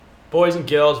Boys and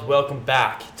girls, welcome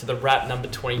back to the Rat number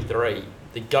 23,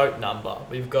 the GOAT number.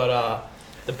 We've got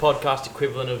the podcast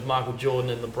equivalent of Michael Jordan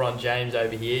and LeBron James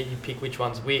over here. You pick which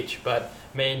one's which, but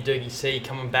me and Doogie C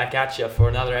coming back at you for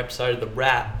another episode of the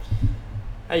Rat.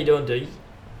 How you doing, Doogie?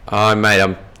 Oh, mate,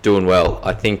 I'm doing well.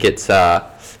 I think it's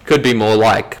could be more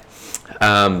like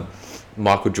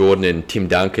Michael Jordan and Tim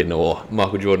Duncan or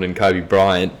Michael Jordan and Kobe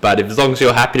Bryant. But as long as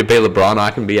you're happy to be LeBron,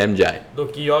 I can be MJ.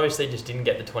 Look, you obviously just didn't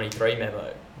get the 23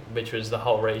 memo, which was the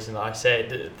whole reason I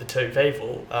said the two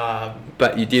people.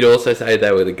 But you did also say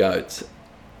they were the GOATs.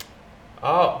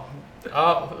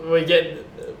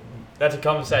 That's a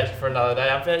conversation for another day.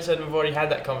 I'm fairly certain we've already had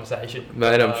that conversation.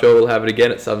 Mate, I'm sure we'll have it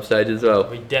again at some stage as well.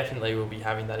 We definitely will be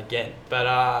having that again. But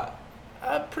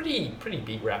a pretty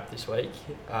big wrap this week.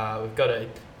 We've got a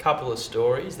couple of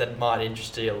stories that might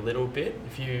interest you a little bit.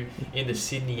 If you in the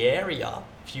Sydney area,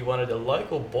 if you wanted a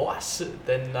local boss,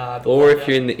 then... or if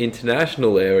you're in the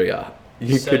international area,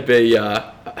 you could be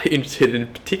interested in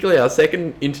particularly our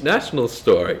second international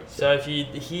story. So if you're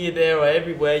here, there or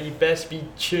everywhere, you best be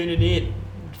tuning in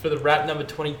for the Rat number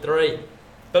 23.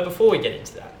 But before we get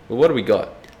into that... Well, what do we got?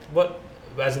 What,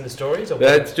 as in the stories? Or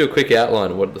Let's do a quick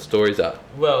outline of what the stories are.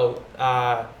 Well,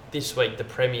 this week the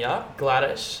Premier,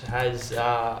 Gladys, has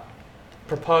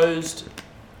proposed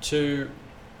to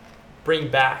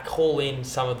call in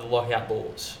some of the lockout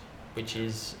laws, which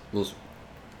is... Well,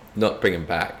 not bring them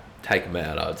back. Take them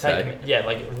out, I'd say.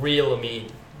 Reel them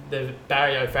in.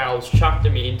 Barry O'Farrell's chucked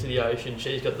them into the ocean.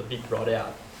 She's got the big rod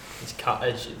out.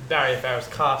 Barry O'Farrell's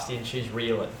cast in. She's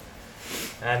reeling.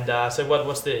 And so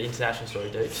what's the international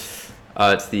story, dude?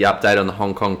 It's the update on the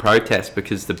Hong Kong protest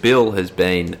because the bill has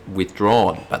been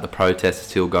withdrawn, but the protest is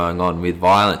still going on with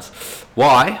violence.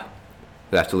 Why?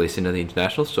 We'll have to listen to the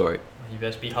international story. You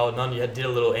best be holding on. You did a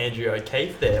little Andrew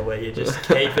O'Keefe there where you're just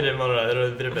keeping him on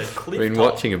a bit of a cliff. I've been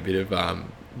watching a bit of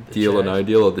Deal or No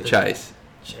Deal or The Chase.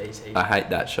 Chase. I hate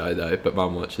that show though, but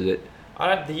Mum watches it. The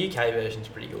UK version's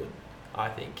pretty good, I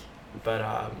think. But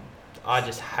I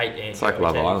just hate Andrew It's like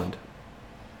Love Island.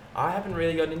 I haven't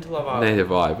really gotten into Love Island. Neither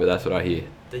have I, but that's what I hear.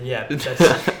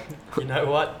 You know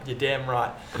what? You're damn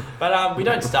right. But we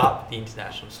don't start with the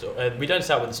international story. We don't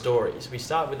start with the stories. We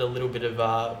start with a little bit of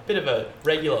a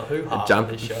regular hoo-ha on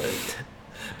this show.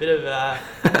 Bit of a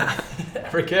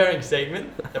recurring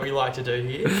segment that we like to do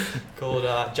here called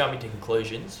Jumping to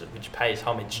Conclusions, which pays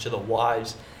homage to the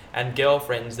wives and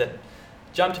girlfriends that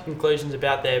jump to conclusions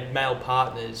about their male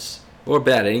partners. Or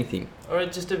about anything. Or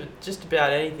just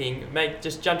about anything.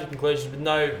 Just jump to conclusions with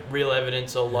no real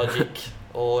evidence or logic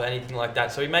or anything like that.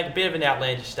 So we make a bit of an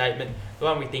outlandish statement. The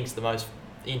one we think's the most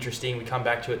interesting, we come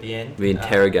back to at the end. We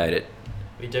interrogate it.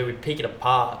 We do. We pick it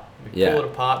apart. We pull it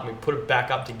apart and we put it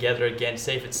back up together again,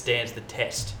 see if it stands the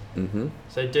test. Mm-hmm.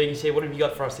 So, Doogie C, what have you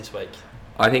got for us this week?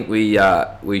 I think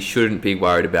we shouldn't be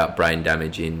worried about brain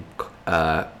damage in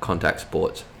contact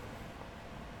sports.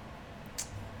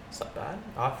 It's not bad.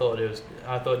 I thought you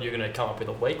were going to come up with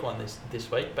a weak one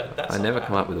this week, but that's. I never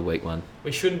come up with a weak one.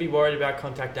 We shouldn't be worried about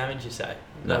contact damage, you say?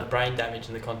 No. Not brain damage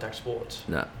in the contact sports.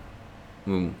 No.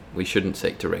 We shouldn't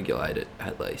seek to regulate it,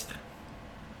 at least.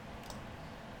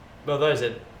 Well, those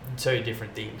are two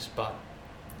different things, but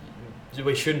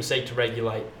we shouldn't seek to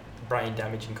regulate brain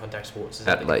damage in contact sports.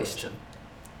 At least.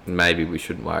 Maybe we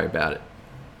shouldn't worry about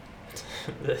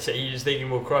it. So you're just thinking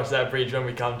we'll cross that bridge when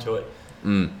we come to it.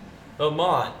 Well,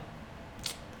 mine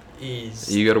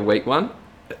is... You got a weak one?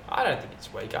 I don't think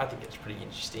it's weak. I think it's pretty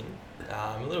interesting.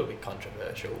 A little bit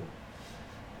controversial.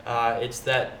 It's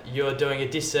that you're doing a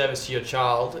disservice to your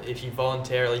child if you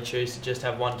voluntarily choose to just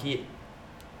have one kid.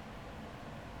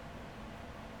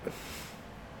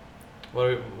 What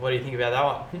do you think about that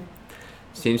one?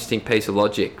 It's an interesting piece of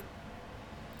logic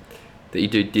that you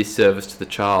do disservice to the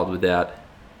child without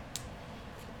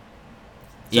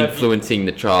influencing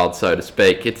the child, so to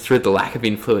speak. It's through the lack of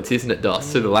influence, isn't it,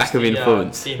 Dos? Through the lack of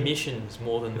influence. The omissions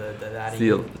more than the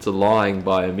adding. It's a lying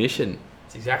by omission.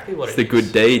 It's exactly what it's the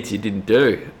good deeds you didn't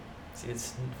do.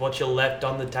 It's what you left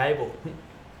on the table.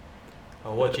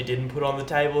 Or what you didn't put on the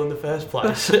table in the first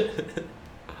place.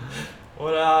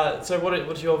 What's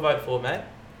your vote for, mate?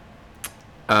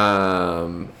 I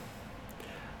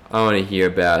want to hear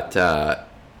about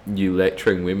you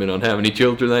lecturing women on how many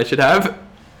children they should have.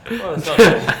 Well, that's not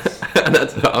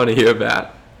That's what I want to hear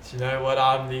about. Do you know what?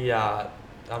 I'm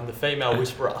the female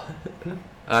whisperer.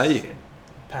 Are you?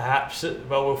 Perhaps.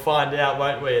 Well, we'll find out,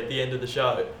 won't we, at the end of the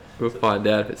show? We'll find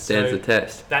out if it stands the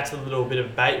test. That's a little bit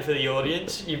of bait for the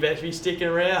audience. You better be sticking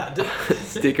around.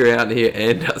 Stick around here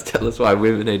and tell us why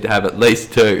women need to have at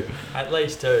least two. At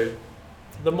least two.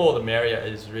 The more the merrier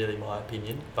is really my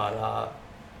opinion. But,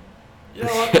 you know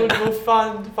what? We'll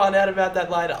find out about that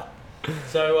later.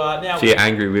 So now... To your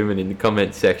angry women in the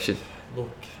comment section.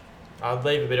 Look, I'll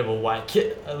leave a bit of a wake.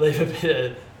 I'll leave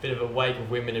a bit of a wake of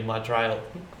women in my trail.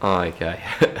 Oh, okay.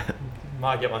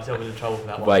 Might get myself into trouble for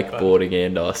that one. Wakeboarding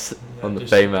Andos on the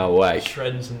female wake.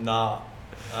 Shredding some nah.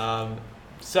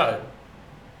 So,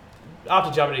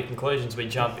 after jumping to conclusions, we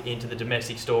jump into the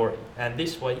domestic story. And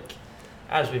this week,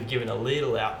 as we've given a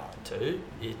little outline to,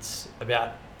 it's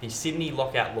about the Sydney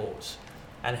lockout laws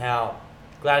and how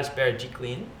Gladys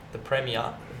Berejiklian, the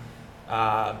Premier,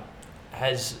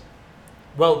 has...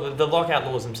 Well, the lockout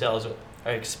laws themselves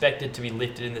are expected to be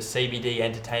lifted in the CBD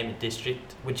Entertainment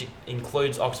District, which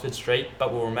includes Oxford Street,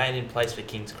 but will remain in place for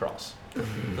King's Cross.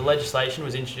 The legislation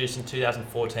was introduced in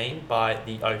 2014 by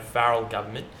the O'Farrell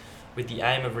government with the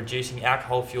aim of reducing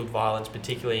alcohol-fueled violence,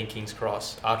 particularly in King's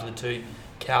Cross, after the two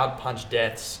cowed punch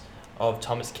deaths of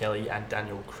Thomas Kelly and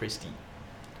Daniel Christie.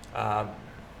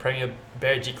 Premier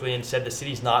Berejiklian said the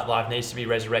city's nightlife needs to be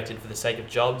resurrected for the sake of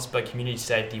jobs, but community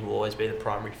safety will always be the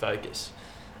primary focus.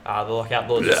 The lockout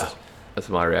laws... That's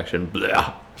my reaction.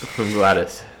 Blah. From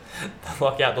Gladys. The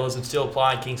lockout laws would still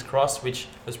apply in King's Cross, which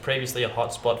was previously a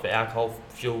hotspot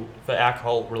for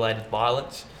alcohol-related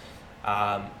violence.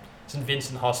 St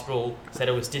Vincent Hospital said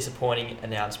it was a disappointing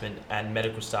announcement, and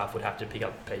medical staff would have to pick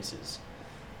up the pieces.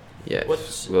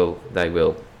 Yes, they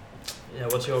will. Yeah,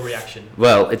 what's your reaction?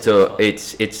 Well, it's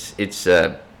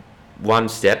one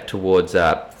step towards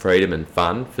freedom and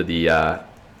fun for the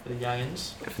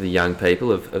youngins, for the young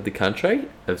people of the country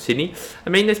of Sydney. I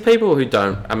mean, there's people who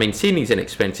don't. I mean, Sydney's an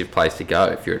expensive place to go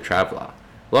if you're a traveller.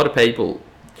 A lot of people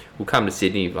will come to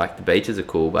Sydney, like the beaches are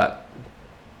cool, but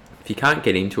if you can't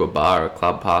get into a bar or a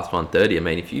club past 1:30, I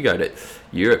mean, if you go to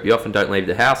Europe, you often don't leave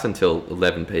the house until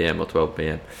 11 p.m. or 12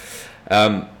 p.m.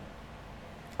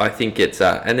 I think it's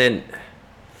and then.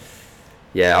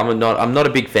 Yeah, I'm not a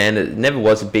big fan. Never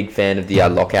was a big fan of the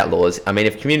lockout laws. I mean,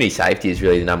 if community safety is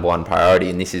really the number one priority,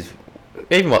 and this is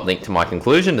even what linked to my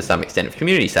conclusion to some extent, if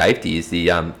community safety is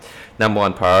the number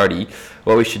one priority,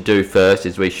 what we should do first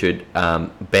is we should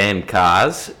ban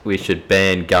cars. We should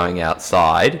ban going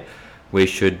outside. We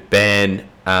should ban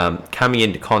coming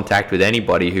into contact with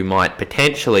anybody who might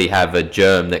potentially have a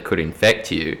germ that could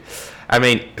infect you. I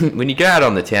mean, when you go out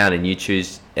on the town and you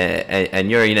choose,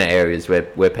 and you're in areas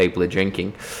where people are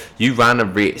drinking, you run a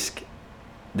risk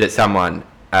that someone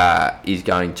is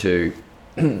going to,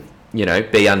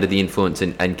 be under the influence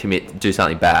and do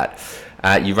something bad.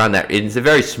 You run that. It's a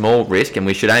very small risk, and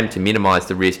we should aim to minimise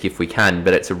the risk if we can,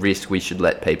 but it's a risk we should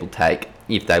let people take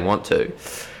if they want to.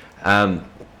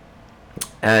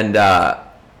 And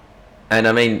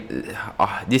I mean,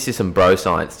 this is some bro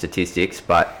science statistics,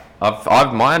 but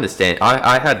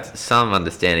I had some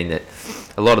understanding that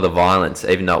a lot of the violence,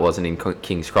 even though it wasn't in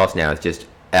King's Cross now, is just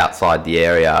outside the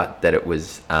area that it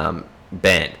was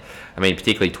banned. I mean,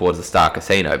 particularly towards the Star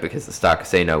Casino, because the Star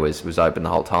Casino was open the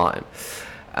whole time.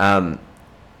 And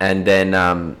then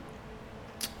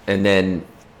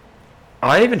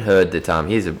I even heard that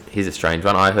here's a strange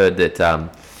one. I heard that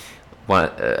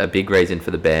a big reason for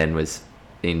the ban was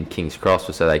in King's Cross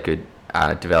was so they could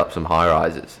develop some high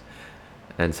rises.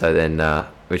 And so then,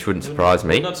 which wouldn't surprise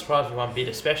me. Would not surprise me one bit,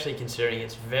 especially considering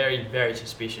it's very, very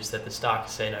suspicious that the Star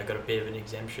Casino got a bit of an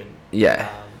exemption. Yeah.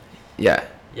 Yeah.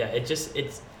 Yeah.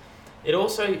 It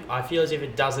also, I feel as if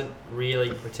it doesn't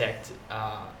really protect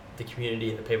the community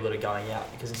and the people that are going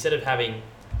out, because instead of having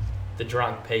the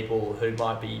drunk people who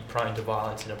might be prone to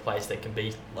violence in a place that can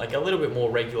be like a little bit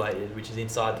more regulated, which is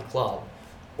inside the club,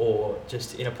 or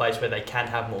just in a place where they can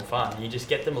have more fun, you just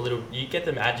get them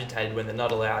agitated when they're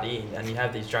not allowed in, and you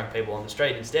have these drunk people on the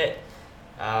street instead.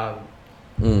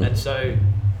 And so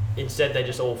instead they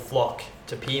just all flock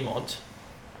to Pyrmont,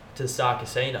 to the Star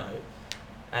Casino,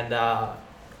 and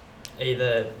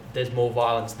either there's more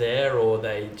violence there, or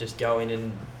they just go in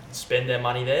and spend their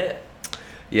money there.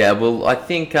 Yeah, well, I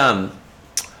think I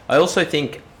also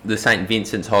think the St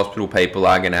Vincent's Hospital people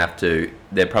are going to have to.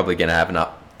 They're probably going to have an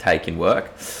uptake in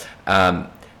work, and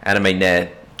I mean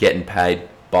they're getting paid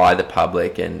by the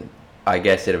public, and I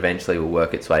guess it eventually will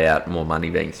work its way out. More money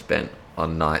being spent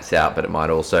on nights out, but it might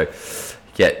also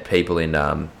get people in.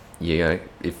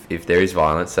 If there is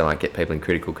violence, they might get people in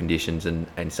critical conditions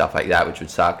and stuff like that, which would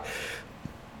suck.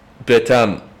 But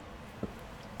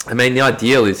I mean, the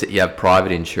ideal is that you have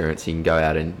private insurance. You can go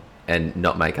out and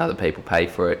not make other people pay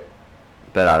for it.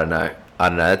 But I don't know.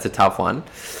 That's a tough one.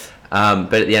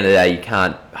 But at the end of the day, you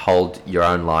can't hold your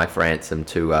own life ransom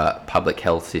to a public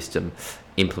health system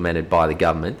implemented by the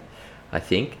government, I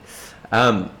think.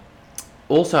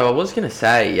 Also, I was going to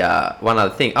say one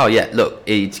other thing. Oh, yeah, look,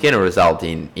 it's going to result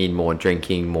in more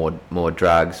drinking, more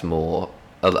drugs, a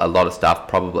lot of stuff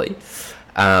probably,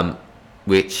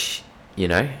 which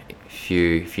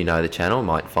if you know the channel,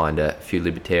 might find a few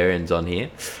libertarians on here,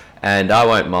 and I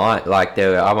won't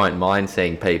mind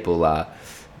seeing people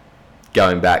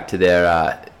going back to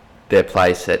their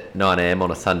place at 9 a.m.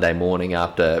 on a Sunday morning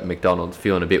after McDonald's,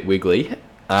 feeling a bit wiggly.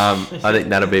 I think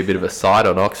that'll be a bit of a sight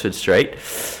on Oxford Street,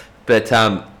 but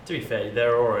to be fair,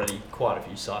 there are already quite a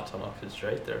few sites on Oxford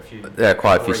Street. There are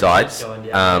quite a few sites.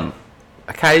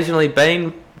 Occasionally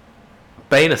been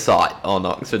a site on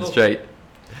Oxford Street.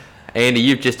 Andy,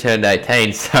 you've just turned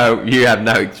 18, so you have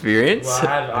no experience.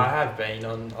 Well, I have been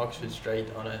on Oxford Street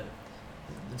on a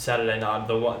Saturday night,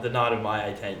 the night of my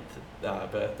 18th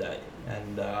birthday,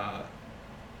 and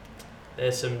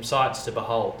there's some sights to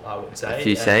behold, I would say. A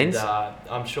few scenes.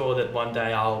 I'm sure that one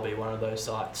day I'll be one of those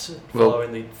sites,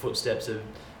 following the footsteps of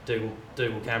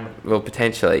Dougal Cameron. Well,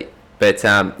 potentially, but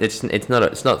it's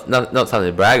not something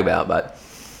to brag about, but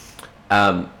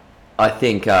I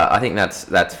think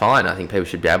that's fine. I think people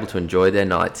should be able to enjoy their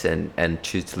nights and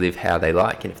choose to live how they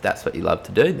like, and if that's what you love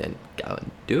to do, then go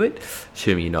and do it,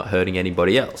 assuming you're not hurting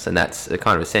anybody else, and that's a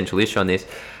kind of essential issue on this.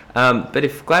 But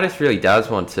if Gladys really does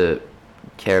want to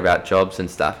care about jobs and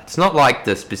stuff, it's not like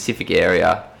the specific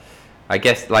area. I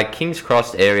guess like King's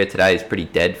Cross area today is pretty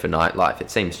dead for nightlife. It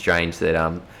seems strange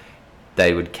that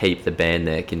they would keep the ban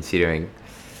there, considering,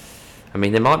 I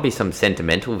mean, there might be some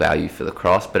sentimental value for the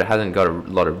cross, but it hasn't got a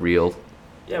lot of real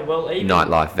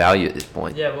nightlife value at this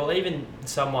point. Yeah, well, even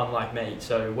someone like me,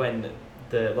 so when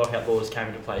the lockout laws came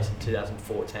into place in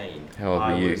 2014, how old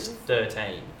were you? I was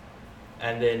 13,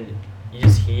 and then you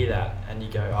just hear that and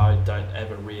you go, I don't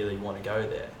ever really want to go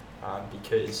there,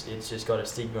 because it's just got a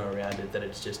stigma around it that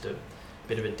it's just a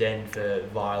bit of a den for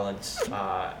violence.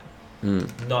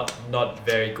 Not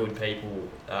very good people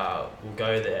will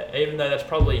go there, even though that's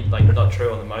probably like not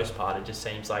true on the most part. It just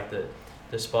seems like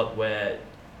the spot where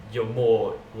you're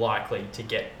more likely to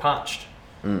get punched.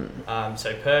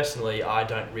 So personally, I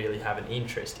don't really have an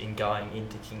interest in going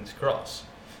into King's Cross,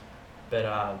 but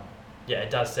yeah,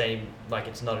 it does seem like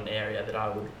it's not an area that I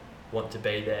would want to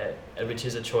be there, which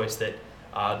is a choice that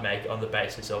I'd make on the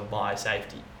basis of my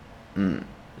safety,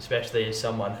 especially as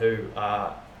someone who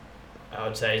I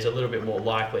would say is a little bit more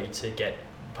likely to get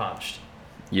punched.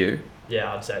 You?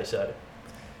 Yeah, I'd say so.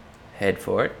 Head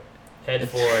for it. Head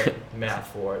for it, mouth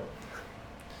for it.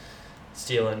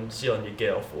 Stealing your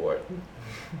girl for it.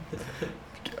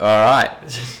 All right.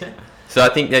 So I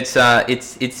think that's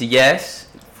it's a yes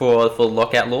for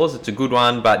lockout laws. It's a good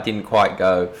one, but didn't quite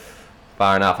go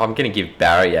far enough. I'm going to give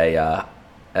Barry a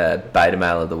beta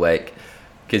male of the week,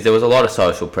 because there was a lot of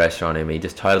social pressure on him. He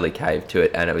just totally caved to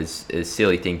it, and it was a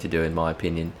silly thing to do, in my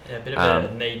opinion. Yeah, a bit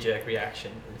of a knee-jerk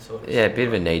reaction. A bit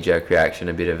of a knee-jerk reaction,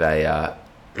 a bit of a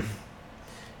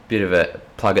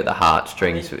plug at the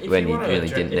heartstrings when you really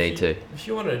didn't need to. If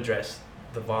you want to address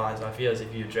the violence, I feel as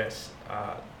if you address,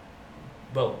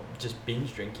 just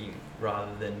binge drinking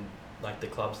rather than like the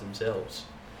clubs themselves.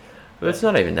 But it's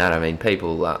not even that. I mean,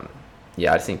 people. I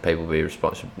just think people need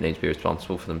to be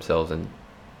responsible for themselves, and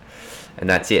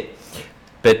that's it.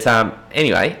 But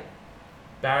anyway,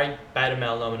 Barry beta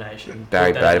male nomination.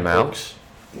 Barry beta male.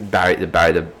 Barry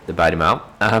the beta male.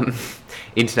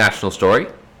 International story.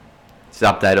 It's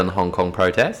an update on the Hong Kong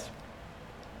protests.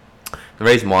 The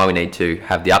reason why we need to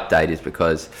have the update is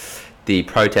because the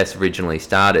protests originally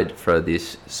started for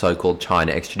this so-called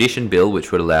China extradition bill,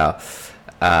 which would allow,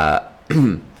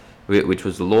 which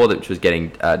was the law that was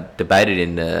getting debated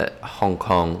in the Hong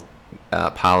Kong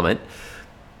Parliament,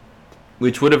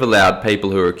 which would have allowed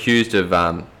people who are accused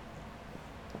of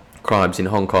crimes in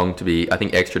Hong Kong to be, I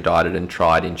think, extradited and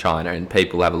tried in China. And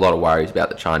people have a lot of worries about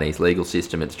the Chinese legal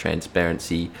system, its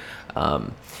transparency,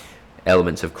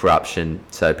 elements of corruption.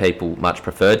 So people much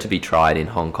preferred to be tried in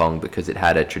Hong Kong because it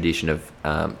had a tradition of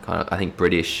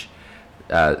British.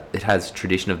 It has a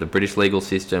tradition of the British legal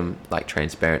system, like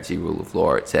transparency, rule of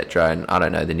law, etc. And I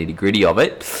don't know the nitty gritty of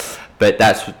it, but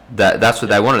that's what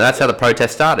they wanted. That's how the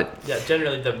protest started. Yeah,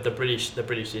 generally the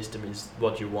British system is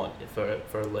what you want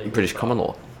for a legal British common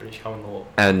law. British common law.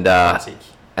 And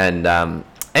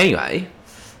anyway,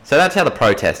 so that's how the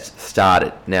protest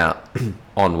started. Now,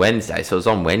 on Wednesday, so it was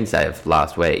on Wednesday of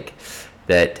last week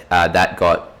that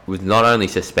was not only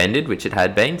suspended, which it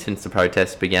had been since the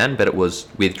protests began, but it was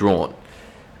withdrawn.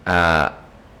 And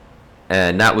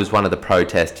that was one of the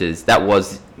protesters. That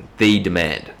was the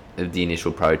demand of the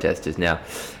initial protesters. Now,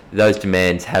 those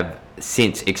demands have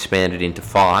since expanded into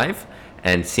 5,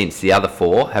 and since the other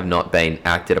 4 have not been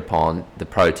acted upon, the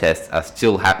protests are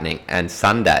still happening. And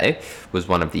Sunday was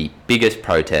one of the biggest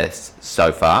protests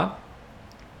so far.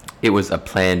 It was a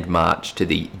planned march to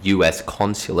the US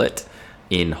consulate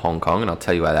in Hong Kong, and I'll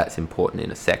tell you why that's important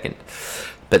in a second.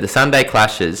 But the Sunday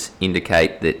clashes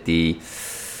indicate that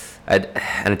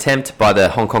an attempt by the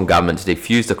Hong Kong government to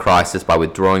defuse the crisis by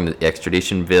withdrawing the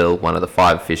extradition bill, one of the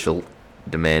 5 official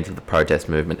demands of the protest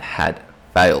movement, had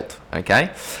failed.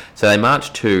 Okay, so they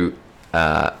marched to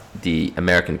the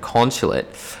American consulate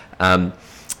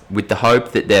with the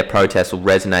hope that their protests will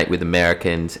resonate with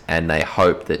Americans, and they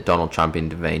hope that Donald Trump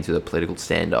intervenes with a political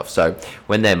standoff. So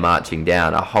when they're marching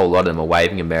down, a whole lot of them are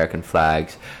waving American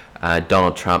flags,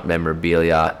 Donald Trump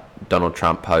memorabilia, Donald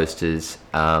Trump posters,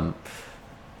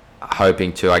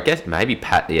 hoping to, I guess, maybe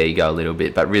pat the ego a little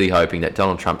bit, but really hoping that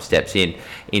Donald Trump steps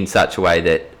in such a way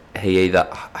that he either...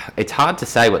 It's hard to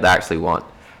say what they actually want.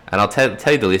 And I'll tell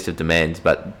you the list of demands,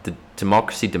 but the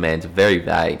democracy demands are very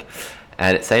vague.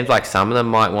 And it seems like some of them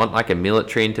might want like a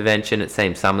military intervention. It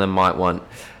seems some of them might want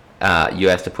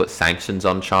US to put sanctions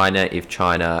on China if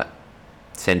China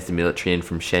sends the military in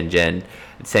from Shenzhen.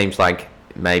 It seems like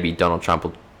maybe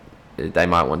they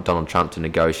might want Donald Trump to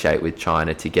negotiate with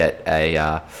China to get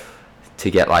a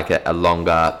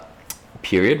longer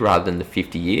period rather than the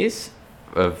 50 years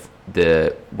of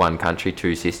the one country,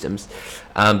 two systems.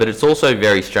 But it's also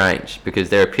very strange because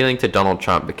they're appealing to Donald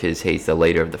Trump because he's the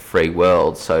leader of the free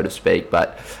world, so to speak.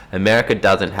 But America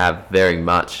doesn't have very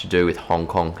much to do with Hong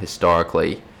Kong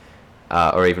historically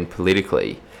or even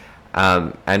politically.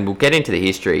 And we'll get into the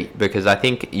history because I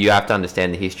think you have to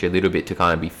understand the history a little bit to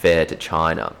kind of be fair to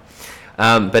China.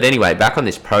 But anyway, back on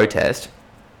this protest.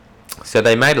 So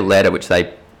they made a letter which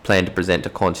they plan to present to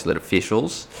consulate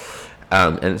officials.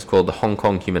 And it's called the Hong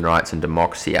Kong Human Rights and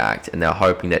Democracy Act, and they're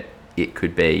hoping that it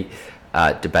could be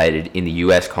debated in the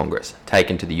US Congress,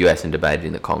 taken to the US and debated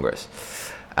in the Congress.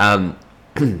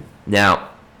 Now,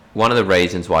 one of the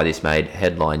reasons why this made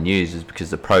headline news is because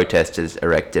the protesters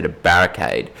erected a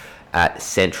barricade at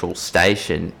Central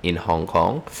Station in Hong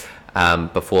Kong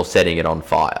before setting it on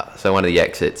fire. So one of the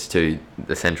exits to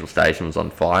the Central Station was on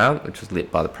fire, which was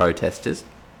lit by the protesters.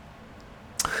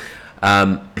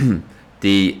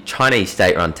 The Chinese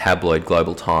state-run tabloid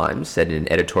Global Times said in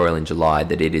an editorial in July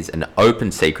that it is an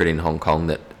open secret in Hong Kong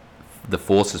that the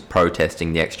forces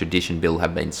protesting the extradition bill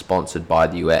have been sponsored by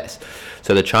the US.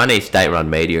 So the Chinese state-run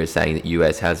media is saying that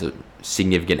US has a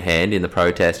significant hand in the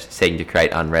protest, seeking to create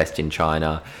unrest in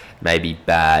China, maybe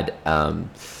bad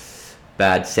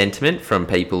sentiment from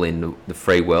people in the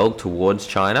free world towards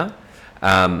China.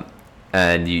 And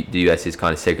the US is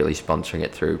kind of secretly sponsoring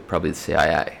it through probably the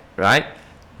CIA, right?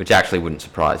 Which actually wouldn't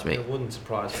surprise me. It wouldn't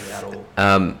surprise me at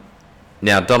all.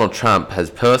 Now, Donald Trump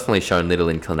has personally shown little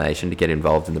inclination to get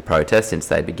involved in the protests since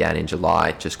they began in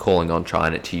July, just calling on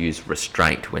China to use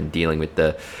restraint when dealing with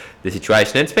the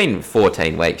situation. And it's been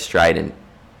 14 weeks straight, and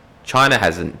China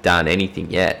hasn't done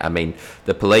anything yet. I mean,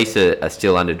 the police are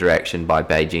still under direction by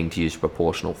Beijing to use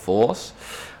proportional force,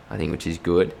 I think, which is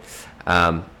good.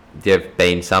 There have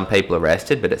been some people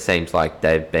arrested, but it seems like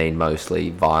they've been mostly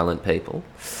violent people.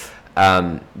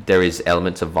 There is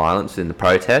elements of violence in the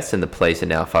protests, and the police are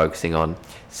now focusing on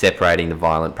separating the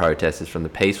violent protesters from the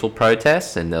peaceful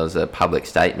protests. And there was a public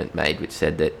statement made which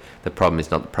said that the problem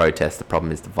is not the protest, the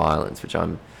problem is the violence, which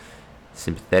I'm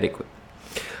sympathetic with.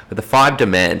 But the 5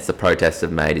 demands the protesters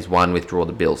have made is 1, withdraw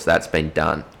the bill, so that's been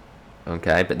done.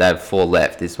 Okay, but they have 4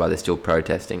 left, this is why they're still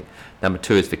protesting. Number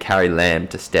 2 is for Carrie Lam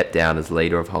to step down as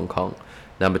leader of Hong Kong.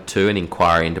 Number 2, an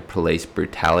inquiry into police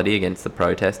brutality against the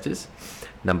protesters.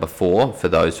 Number 4, for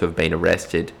those who have been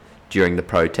arrested during the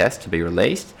protest to be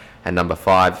released. And number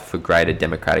 5, for greater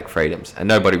democratic freedoms. And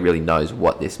nobody really knows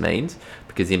what this means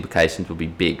because the implications will be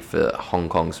big for Hong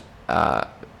Kong's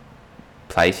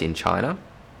place in China.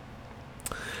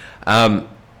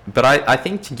 But I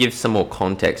think to give some more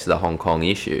context to the Hong Kong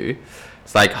issue,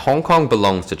 it's like Hong Kong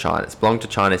belongs to China. It's belonged to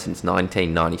China since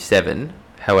 1997.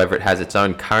 However, it has its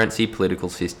own currency, political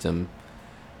system,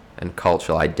 and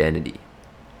cultural identity.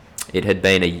 It had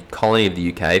been a colony of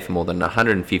the UK for more than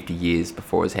 150 years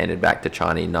before it was handed back to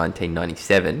China in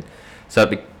 1997. So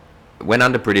it went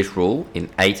under British rule in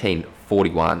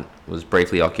 1841, was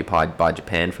briefly occupied by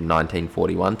Japan from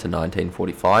 1941 to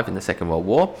 1945 in the Second World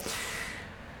War.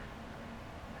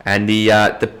 And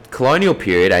the colonial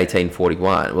period,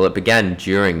 1841, well, it began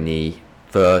during the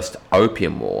First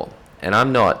Opium War. And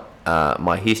I'm not,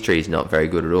 my history is not very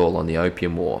good at all on the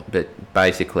Opium War, but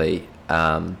basically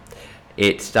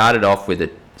it started off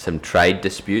with some trade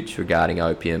disputes regarding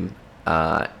opium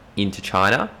into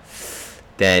China.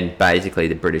 Then basically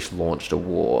the British launched a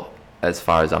war, as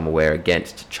far as I'm aware,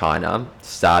 against China.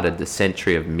 Started the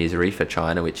Century of Misery for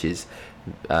China, which is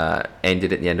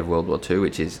ended at the end of World War II,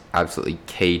 which is absolutely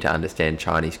key to understand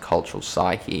Chinese cultural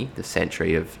psyche, the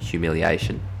Century of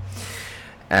Humiliation.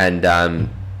 And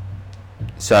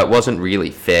So it wasn't really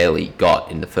fairly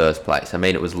got in the first place. I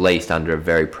mean, it was leased under a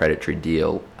very predatory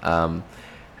deal, and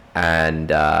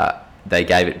they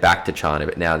gave it back to China.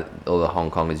 But now all the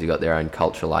Hong Kongers have got their own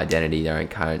cultural identity, their own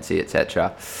currency,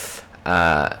 etc.,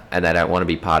 and they don't want to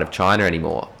be part of China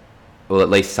anymore. Well, at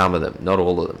least some of them, not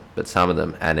all of them, but some of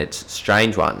them. And it's a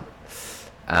strange one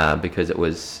because it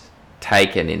was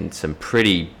taken in some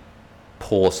pretty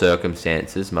poor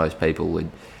circumstances. Most people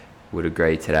would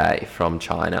agree today from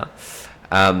China.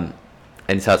 And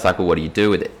so it's like, well, what do you do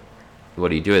with it? What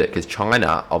do you do with it? Because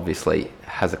China obviously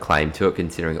has a claim to it,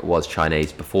 considering it was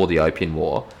Chinese before the Opium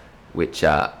War, which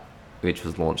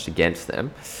was launched against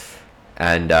them.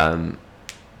 And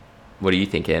what do you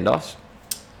think, Andos?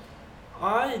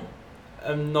 I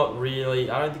am not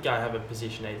really. I don't think I have a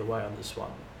position either way on this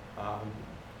one.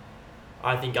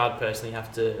 I think I'd personally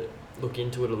have to look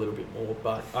into it a little bit more,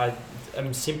 but I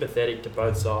am sympathetic to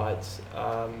both sides.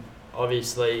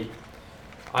 Obviously,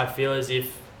 I feel as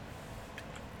if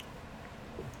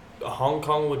Hong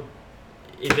Kong would,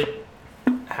 if it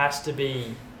has to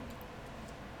be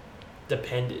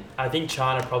dependent, I think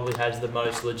China probably has the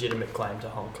most legitimate claim to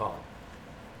Hong Kong.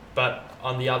 But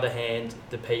on the other hand,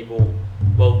 the people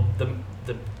who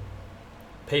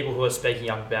are speaking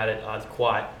up about it are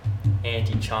quite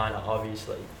anti-China,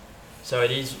 obviously. So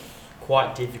it is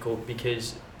quite difficult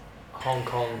because Hong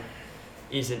Kong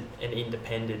isn't an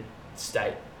independent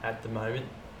state at the moment.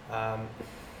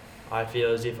 I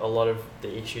feel as if a lot of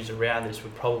the issues around this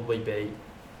would probably be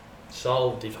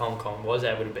solved if Hong Kong was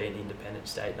able to be an independent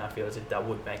state, and I feel as if that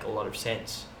would make a lot of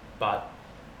sense. But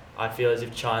I feel as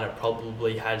if China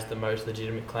probably has the most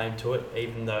legitimate claim to it,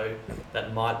 even though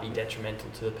that might be detrimental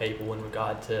to the people in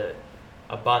regard to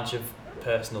a bunch of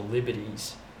personal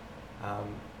liberties.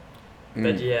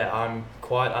 But yeah, I'm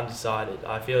quite undecided.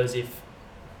 I feel as if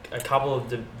a couple of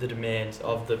the demands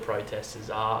of the protesters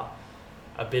are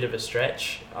a bit of a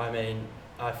stretch. I mean,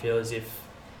 I feel as if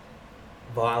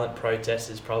violent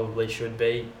protesters probably should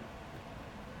be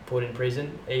put in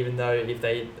prison, even though if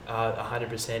they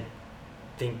 100%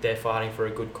 think they're fighting for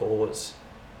a good cause.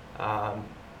 I'm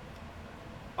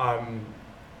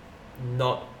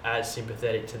not as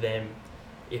sympathetic to them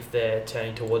if they're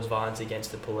turning towards violence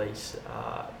against the police,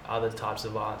 other types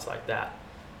of violence like that.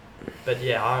 But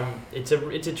yeah, it's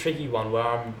a tricky one where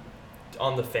I'm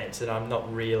on the fence and I'm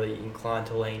not really inclined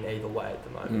to lean either way at the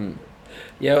moment.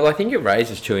 Yeah, well, I think it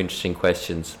raises two interesting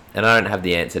questions, and I don't have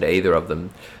the answer to either of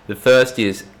them. The first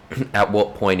is, at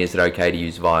what point is it okay to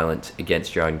use violence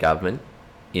against your own government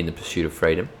in the pursuit of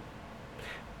freedom?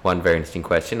 One very interesting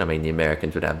question. I mean, the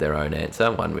Americans would have their own answer,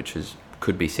 one which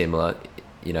could be similar,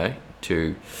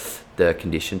 to the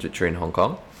conditions which are in Hong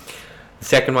Kong. The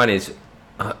second one is,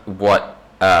 what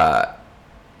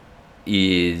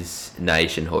is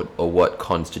nationhood, or what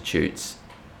constitutes,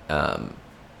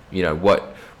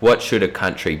 what should a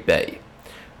country be,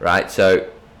 right? So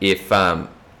if,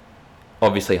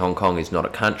 obviously Hong Kong is not a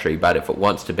country, but if it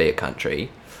wants to be a country,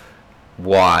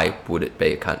 why would it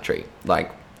be a country?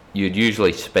 Like, you'd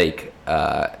usually speak,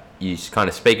 you kind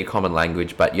of speak a common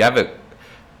language, but you have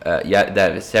they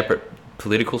have a separate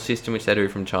political system, which they do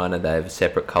from China. They have a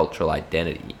separate cultural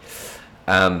identity.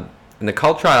 And the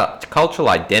cultural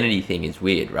identity thing is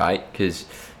weird, right? Because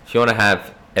if you want to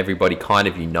have everybody kind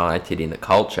of united in the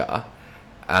culture,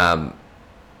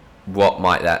 what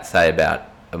might that say about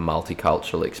a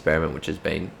multicultural experiment which has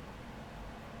been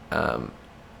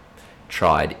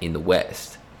tried in the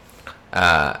West?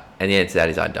 And the answer to that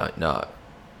is I don't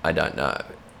know.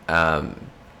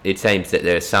 It seems that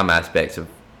there are some aspects of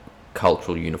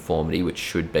cultural uniformity which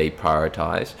should be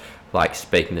prioritised, like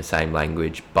speaking the same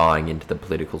language, buying into the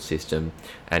political system,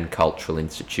 and cultural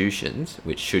institutions,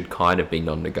 which should kind of be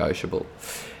non-negotiable.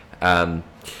 But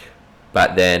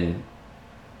then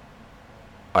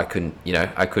I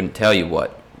couldn't tell you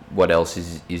what else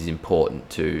is important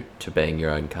to being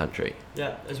your own country.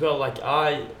 Yeah, as well, like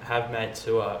I have mates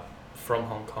who are from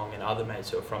Hong Kong and other mates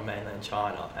who are from mainland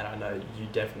China, and I know you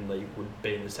definitely would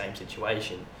be in the same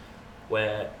situation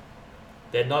where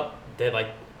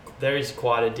there is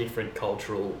quite a different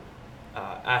cultural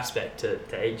aspect to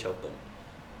each of them,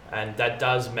 and that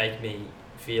does make me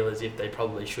feel as if they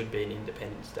probably should be an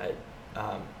independent state.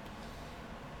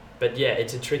 But yeah,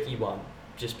 it's a tricky one,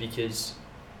 just because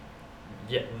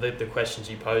the questions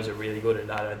you pose are really good,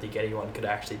 and I don't think anyone could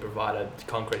actually provide a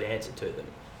concrete answer to them.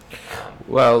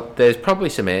 Well, there's probably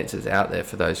some answers out there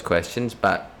for those questions,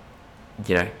 but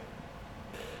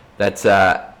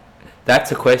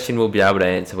that's a question we'll be able to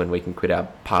answer when we can quit our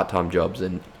part-time jobs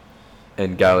and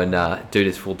go and do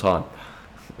this full-time.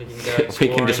 We can go we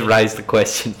can just raise the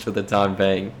questions for the time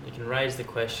being. You can raise the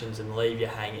questions and leave you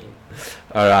hanging.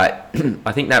 All right,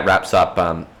 I think that wraps up.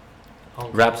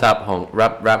 Wraps up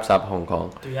Hong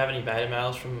Kong. Do we have any beta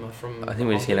mails from? I think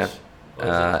we're just gonna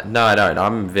have. No, I don't.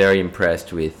 I'm very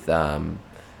impressed with the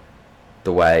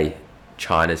way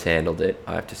China's handled it.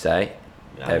 I have to say,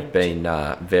 they've been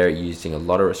using a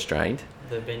lot of restraint.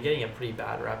 They've been getting a pretty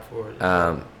bad rap for it.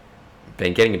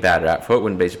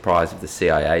 Wouldn't be surprised if the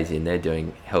CIA's in there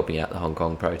helping out the Hong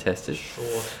Kong protesters. Sure,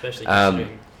 especially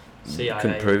considering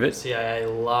couldn't prove it. CIA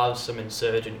loves some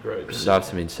insurgent groups.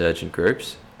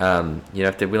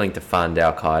 If they're willing to fund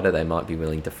Al Qaeda, they might be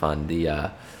willing to fund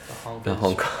the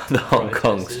Hong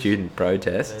Kong student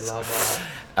protests. They love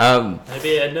that. It'd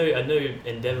be a new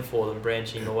endeavour for them,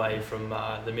 branching away from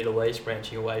the Middle East,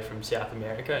 branching away from South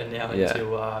America, and now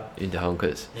into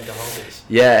honkers.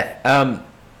 Yeah.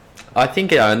 I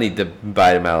think only the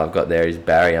beta mail I've got there is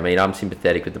Barry. I mean, I'm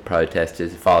sympathetic with the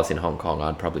protesters. If I was in Hong Kong,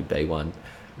 I'd probably be one.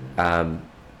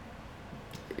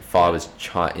 If I was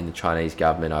in the Chinese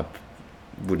government, I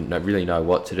wouldn't really know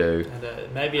what to do.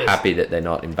 And, maybe happy that they're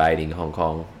not invading Hong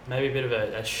Kong. Maybe a bit of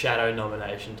a shadow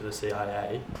nomination to the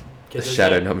CIA.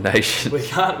 Nomination. We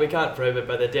can't prove it,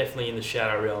 but they're definitely in the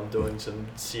shadow realm doing some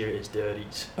serious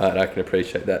dirties. I can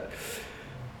appreciate that.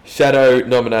 Shadow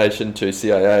nomination to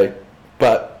CIA,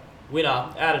 but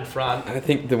winner out in front. I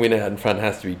think the winner out in front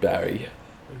has to be Barry. He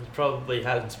probably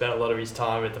hasn't spent a lot of his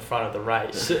time at the front of the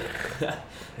race.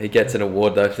 He gets an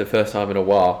award though for the first time in a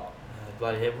while.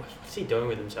 Bloody hell, what's he doing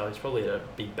with himself? He's probably at a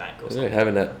big bank or something.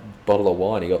 Having that bottle of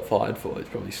wine he got fired for. He's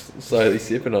probably slowly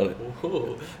sipping on it.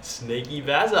 Ooh, sneaky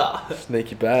bazzer.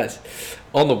 Sneaky Baz.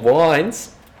 On the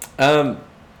wines, and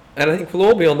I think we'll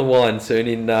all be on the wine soon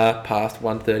in past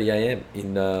 1:30 a.m.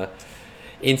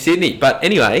 in Sydney. But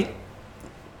anyway,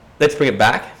 let's bring it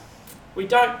back. We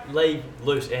don't leave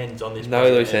loose ends on this. No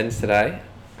program. Loose ends today,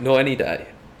 nor any day.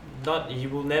 You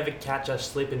will never catch us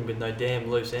slipping with no damn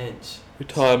loose ends. We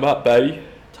tie them up, baby.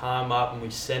 Tie them up and we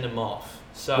send them off.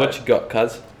 So what you got,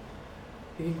 cuz?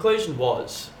 The conclusion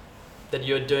was that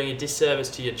you're doing a disservice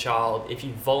to your child if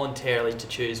you voluntarily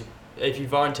choose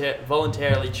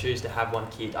to have one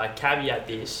kid. I caveat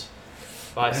this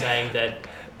by saying that,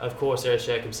 of course, there are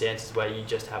circumstances where you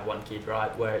just have one kid,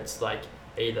 right? Where it's like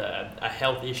either a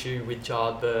health issue with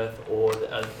childbirth or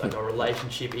a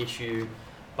relationship issue.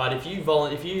 But if you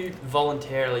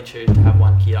voluntarily choose to have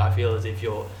one kid, I feel as if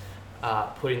you're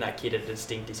putting that kid at a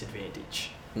distinct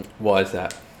disadvantage. Why is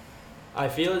that? I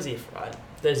feel as if, right,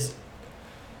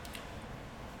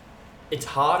 it's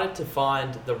harder to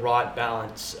find the right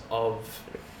balance of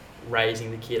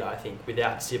raising the kid, I think,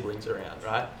 without siblings around,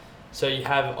 right? So you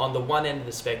have, on the one end of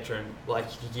the spectrum, like,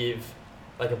 you give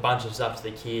like a bunch of stuff to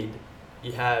the kid,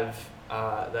 you have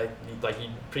you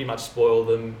pretty much spoil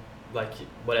them, like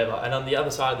whatever, and on the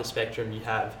other side of the spectrum you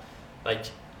have like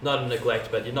not a neglect,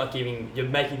 but you're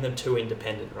making them too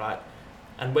independent, right?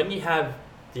 And when you have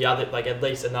the other, like at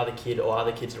least another kid or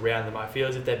other kids around them, I feel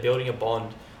as if they're building a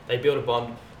bond. They build a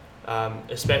bond,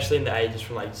 especially in the ages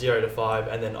from like 0 to 5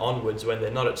 and then onwards when they're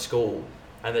not at school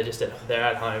and they're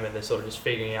at home and they're sort of just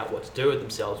figuring out what to do with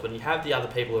themselves. When you have the other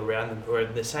people around them who are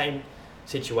in the same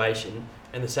situation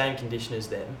and the same condition as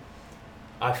them,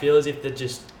 I feel as if that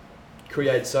just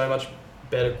creates so much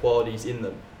better qualities in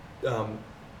them.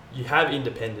 You have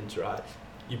independence, right?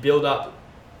 You build up,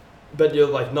 but you're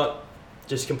like not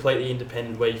just completely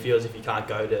independent where you feel as if you can't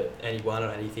go to anyone or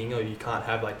anything, or you can't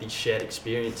have like these shared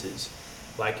experiences.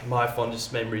 Like my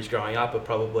fondest memories growing up are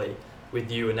probably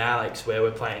with you and Alex, where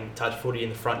we're playing touch footy in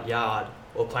the front yard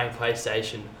or playing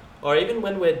PlayStation, or even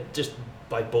when we're just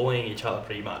like bullying each other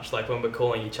pretty much, like when we're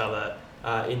calling each other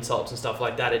insults and stuff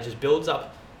like that. It just builds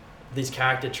up these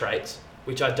character traits,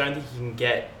 which I don't think you can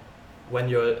get when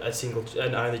you're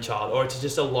an only child, or it's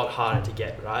just a lot harder to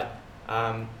get, right?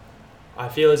 I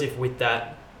feel as if with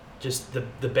that, just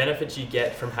the benefits you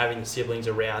get from having the siblings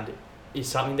around is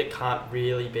something that can't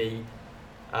really be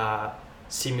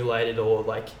simulated or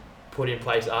like put in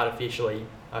place artificially.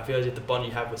 I feel as if the bond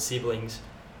you have with siblings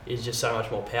is just so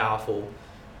much more powerful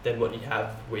than what you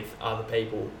have with other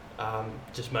people,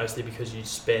 just mostly because you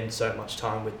spend so much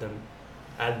time with them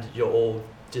and you're all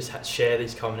just share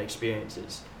these common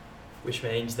experiences, which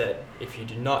means that if you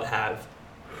do not have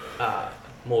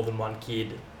more than one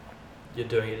kid, you're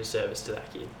doing a disservice to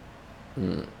that kid.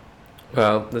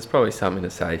 Well, there's probably something to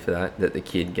say for that the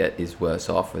kid is worse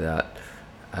off without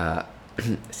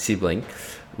sibling,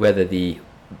 whether the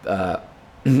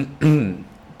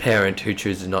parent who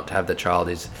chooses not to have the child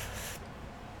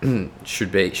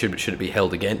should it be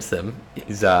held against them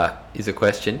is a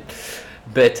question.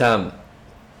 But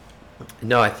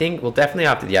No, I think, well, definitely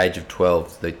after the age of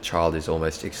 12, the child is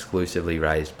almost exclusively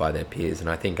raised by their peers. And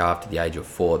I think after the age of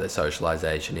 4, their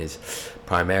socialisation is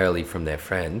primarily from their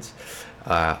friends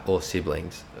or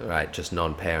siblings, right? Just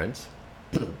non-parents.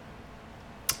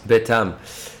 But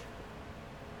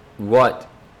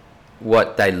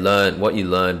what you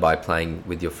learn by playing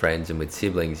with your friends and with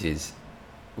siblings is,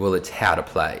 well, it's how to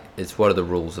play. It's what are the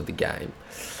rules of the game.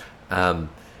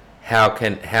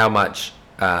 How much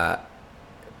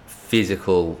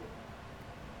physical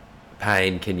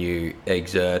pain can you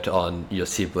exert on your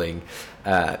sibling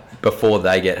before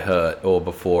they get hurt or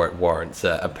before it warrants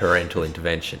a parental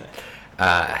intervention?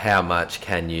 How much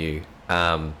can you,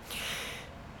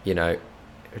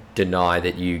 deny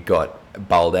that you got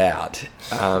bowled out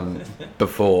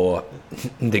before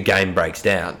the game breaks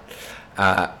down?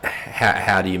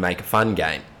 How do you make a fun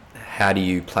game? How do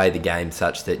you play the game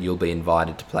such that you'll be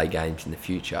invited to play games in the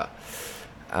future?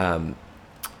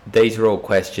 These are all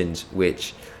questions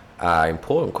which are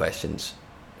important questions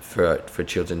for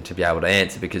children to be able to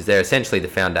answer, because they're essentially the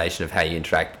foundation of how you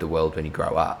interact with the world when you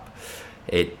grow up.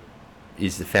 It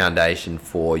is the foundation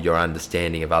for your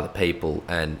understanding of other people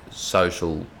and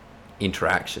social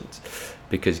interactions,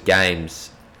 because games,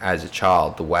 as a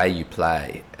child, the way you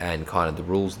play and kind of the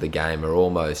rules of the game are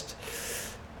almost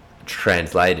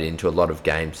translated into a lot of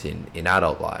games in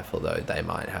adult life, although they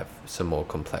might have some more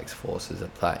complex forces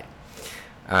at play.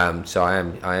 So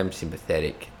I am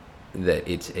sympathetic that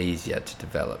it's easier to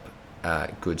develop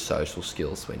good social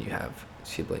skills when you have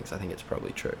siblings. I think it's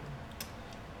probably true.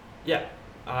 Yeah,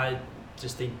 I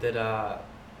just think that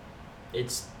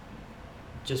it's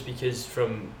just because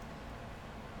from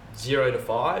 0 to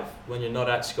 5, when you're not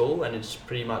at school and it's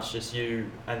pretty much just you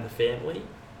and the family,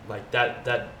 like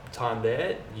that time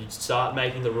there, you start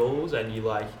making the rules and you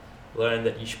like learn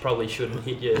that you probably shouldn't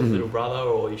hit your little brother,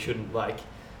 or you shouldn't like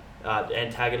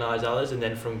antagonize others. And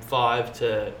then from 5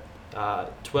 to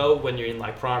 12, when you're in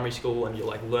like primary school and you're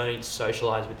like learning to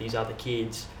socialize with these other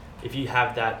kids, if you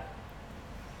have that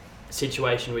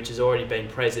situation which has already been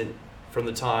present from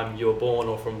the time you were born,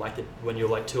 or from like when you're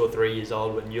like 2 or 3 years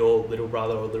old, when your little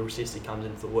brother or little sister comes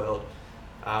into the world,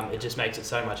 it just makes it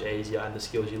so much easier, and the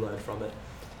skills you learn from it,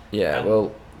 and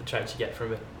the traits you get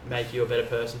from it, make you a better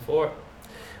person for it.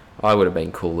 I would have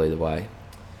been cool either way.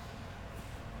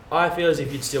 I feel as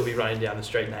if you'd still be running down the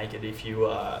street naked if you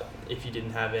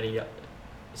didn't have any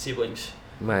siblings.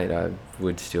 Mate, I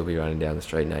would still be running down the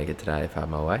street naked today if I had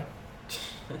my way.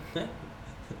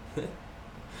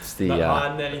 It's the, not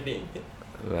hiding anything.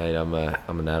 Mate, I'm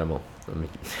an animal.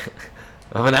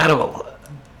 I'm an animal.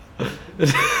 You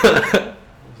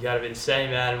gotta be the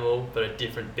same animal but a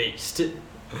different beast.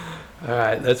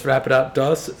 Alright, let's wrap it up,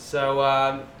 Dos.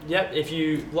 So, if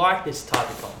you like this type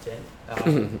of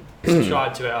content,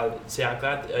 subscribe to our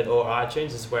SoundCloud or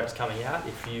iTunes. This is where it's coming out.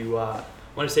 If you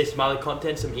want to see some other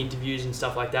content, some interviews and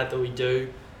stuff like that we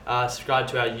do, subscribe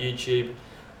to our YouTube.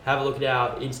 Have a look at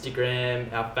our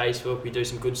Instagram, our Facebook. We do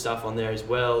some good stuff on there as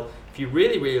well. If you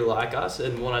really, really like us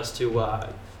and want us to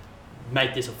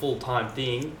make this a full-time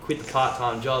thing, quit the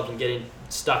part-time jobs and get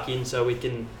stuck in so we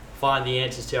can find the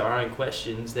answers to our own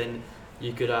questions, then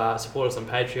you could support us on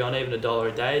Patreon. Even $1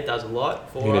 a day does a lot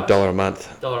for us. $1 a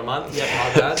month. $1 a month, yeah,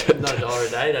 my bad. Not $1 a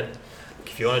day.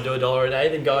 If you want to do $1 a day,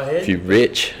 then go ahead. If you're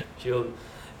rich. If you're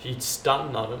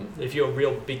stunting on them. If you're a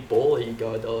real big baller, you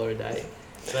go $1 a day.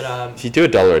 But if you do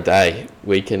 $1 a day,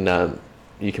 we can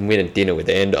you can win a dinner with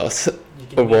Andos,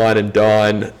 a wine and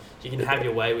dine. You can have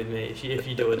your way with me if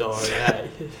you do $1 a day.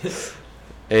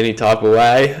 Any type of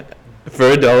way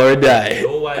for $1 a day.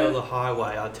 Your way or the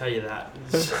highway, I'll tell you that.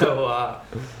 So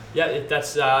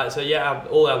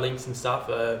all our links and stuff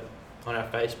are on our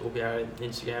Facebook, our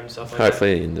Instagram and stuff like that.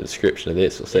 Hopefully in the description of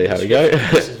this, we'll see how we go.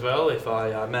 This as well, if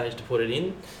I manage to put it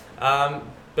in.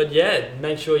 But yeah,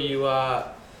 make sure you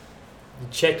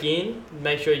check in.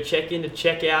 Make sure you check in to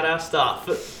check out our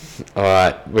stuff. All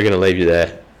right, we're going to leave you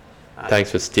there.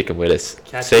 Thanks for sticking with us.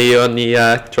 See you on the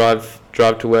drive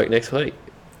to work next week.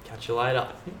 Catch you later.